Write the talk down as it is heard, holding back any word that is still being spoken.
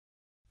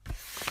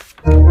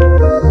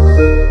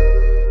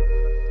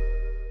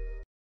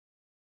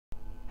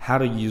How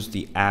to use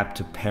the app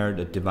to pair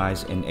the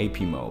device in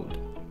AP mode.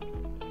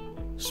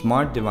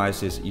 Smart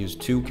devices use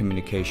two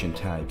communication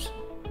types,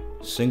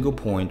 single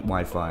point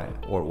Wi-Fi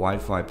or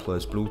Wi-Fi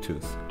plus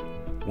Bluetooth.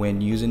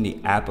 When using the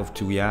app of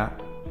Tuya,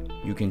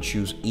 you can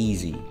choose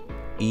Easy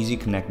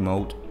Connect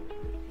mode,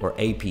 or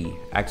AP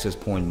Access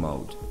Point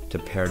mode to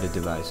pair the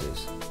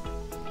devices.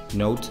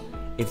 Note,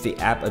 if the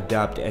app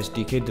adopts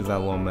SDK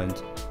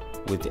development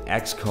with the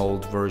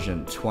Xcode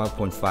version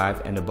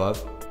 12.5 and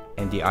above,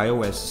 and the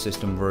iOS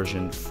system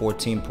version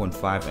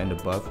 14.5 and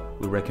above,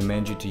 we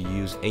recommend you to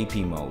use AP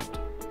mode.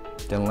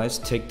 Then let's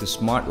take the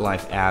Smart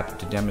Life app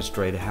to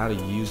demonstrate how to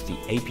use the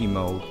AP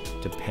mode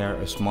to pair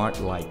a smart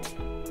light.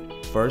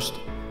 First,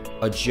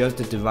 adjust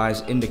the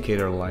device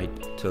indicator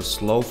light to a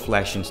slow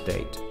flashing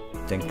state.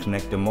 Then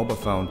connect the mobile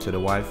phone to the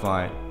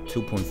Wi-Fi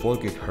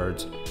 2.4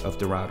 GHz of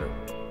the router.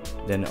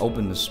 Then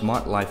open the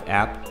Smart Life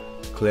app,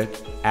 click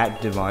Add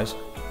Device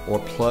or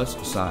plus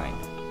sign.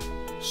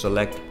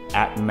 Select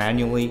Add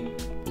Manually,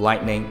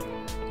 Lightning,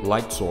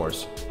 Light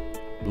Source,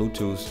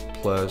 Bluetooth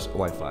plus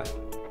Wi-Fi.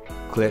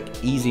 Click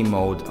Easy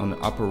Mode on the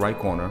upper right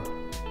corner,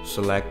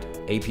 select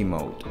AP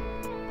Mode.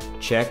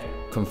 Check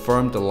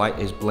Confirm the light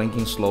is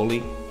blinking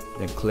slowly,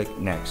 then click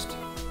Next.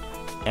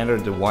 Enter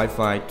the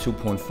Wi-Fi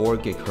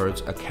 2.4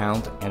 GHz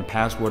account and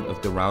password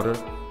of the router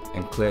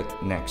and click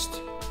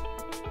Next.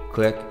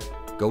 Click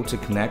Go to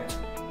Connect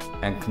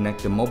and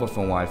connect the mobile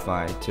phone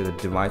Wi-Fi to the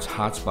device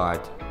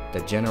hotspot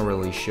that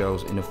generally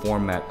shows in the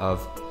format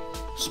of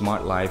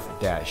Smart Life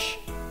Dash.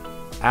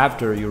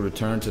 After you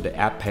return to the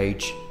app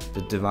page,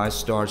 the device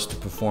starts to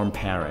perform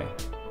pairing.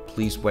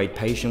 Please wait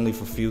patiently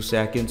for a few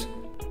seconds,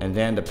 and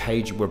then the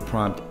page will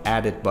prompt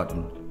Added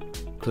button.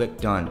 Click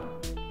Done.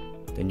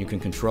 Then you can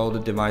control the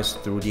device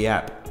through the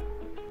app.